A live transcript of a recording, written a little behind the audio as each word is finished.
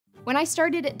When I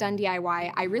started at Done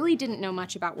DIY, I really didn't know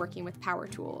much about working with power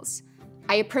tools.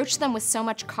 I approached them with so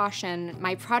much caution,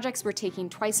 my projects were taking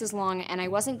twice as long, and I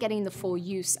wasn't getting the full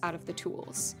use out of the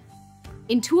tools.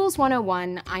 In Tools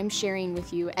 101, I'm sharing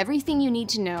with you everything you need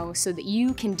to know so that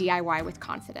you can DIY with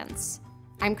confidence.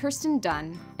 I'm Kirsten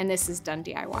Dunn, and this is Done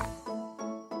DIY.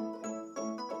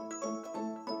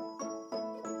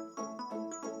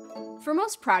 For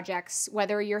most projects,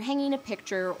 whether you're hanging a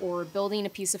picture or building a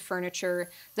piece of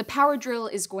furniture, the power drill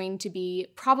is going to be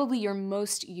probably your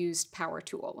most used power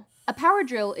tool. A power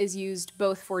drill is used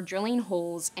both for drilling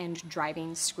holes and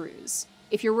driving screws.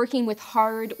 If you're working with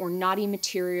hard or knotty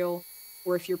material,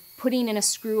 or if you're putting in a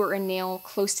screw or a nail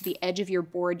close to the edge of your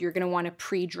board, you're going to want to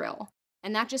pre-drill.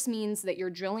 And that just means that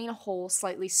you're drilling a hole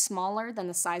slightly smaller than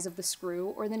the size of the screw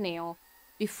or the nail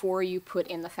before you put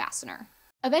in the fastener.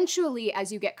 Eventually,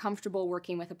 as you get comfortable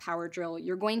working with a power drill,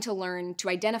 you're going to learn to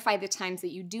identify the times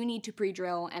that you do need to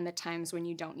pre-drill and the times when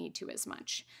you don't need to as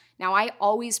much. Now, I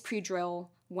always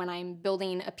pre-drill when I'm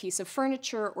building a piece of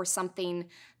furniture or something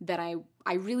that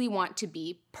I really want to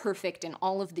be perfect in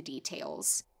all of the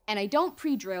details. And I don't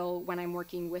pre-drill when I'm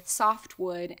working with soft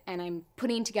wood and I'm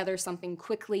putting together something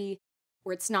quickly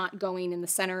or it's not going in the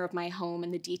center of my home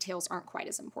and the details aren't quite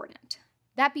as important.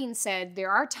 That being said, there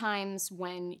are times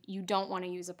when you don't want to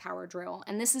use a power drill,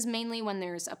 and this is mainly when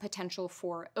there's a potential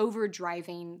for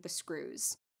overdriving the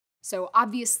screws. So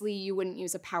obviously you wouldn't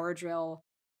use a power drill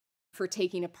for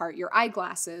taking apart your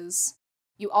eyeglasses.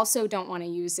 You also don't want to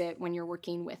use it when you're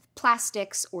working with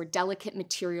plastics or delicate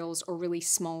materials or really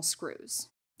small screws.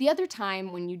 The other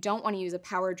time when you don't want to use a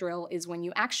power drill is when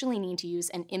you actually need to use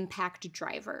an impact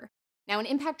driver. Now, an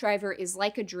impact driver is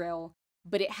like a drill,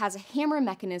 but it has a hammer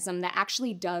mechanism that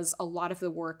actually does a lot of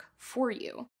the work for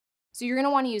you. So you're going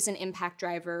to want to use an impact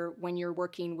driver when you're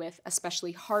working with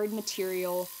especially hard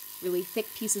material, really thick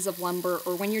pieces of lumber,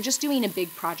 or when you're just doing a big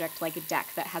project like a deck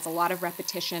that has a lot of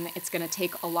repetition. It's going to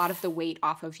take a lot of the weight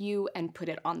off of you and put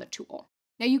it on the tool.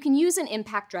 Now, you can use an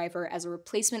impact driver as a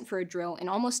replacement for a drill in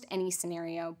almost any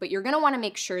scenario, but you're going to want to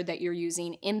make sure that you're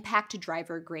using impact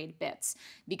driver grade bits,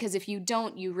 because if you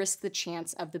don't, you risk the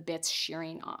chance of the bits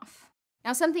shearing off.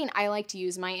 Now, something I like to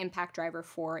use my impact driver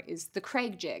for is the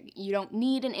Craig jig. You don't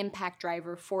need an impact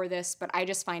driver for this, but I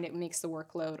just find it makes the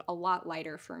workload a lot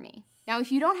lighter for me. Now,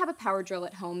 if you don't have a power drill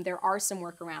at home, there are some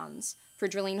workarounds. For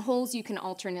drilling holes, you can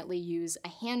alternately use a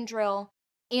hand drill,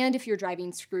 and if you're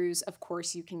driving screws, of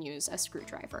course, you can use a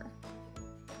screwdriver.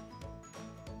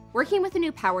 Working with a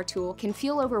new power tool can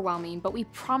feel overwhelming, but we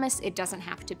promise it doesn't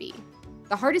have to be.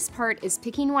 The hardest part is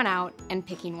picking one out and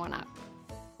picking one up.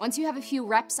 Once you have a few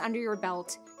reps under your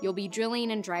belt, you'll be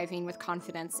drilling and driving with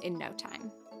confidence in no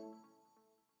time.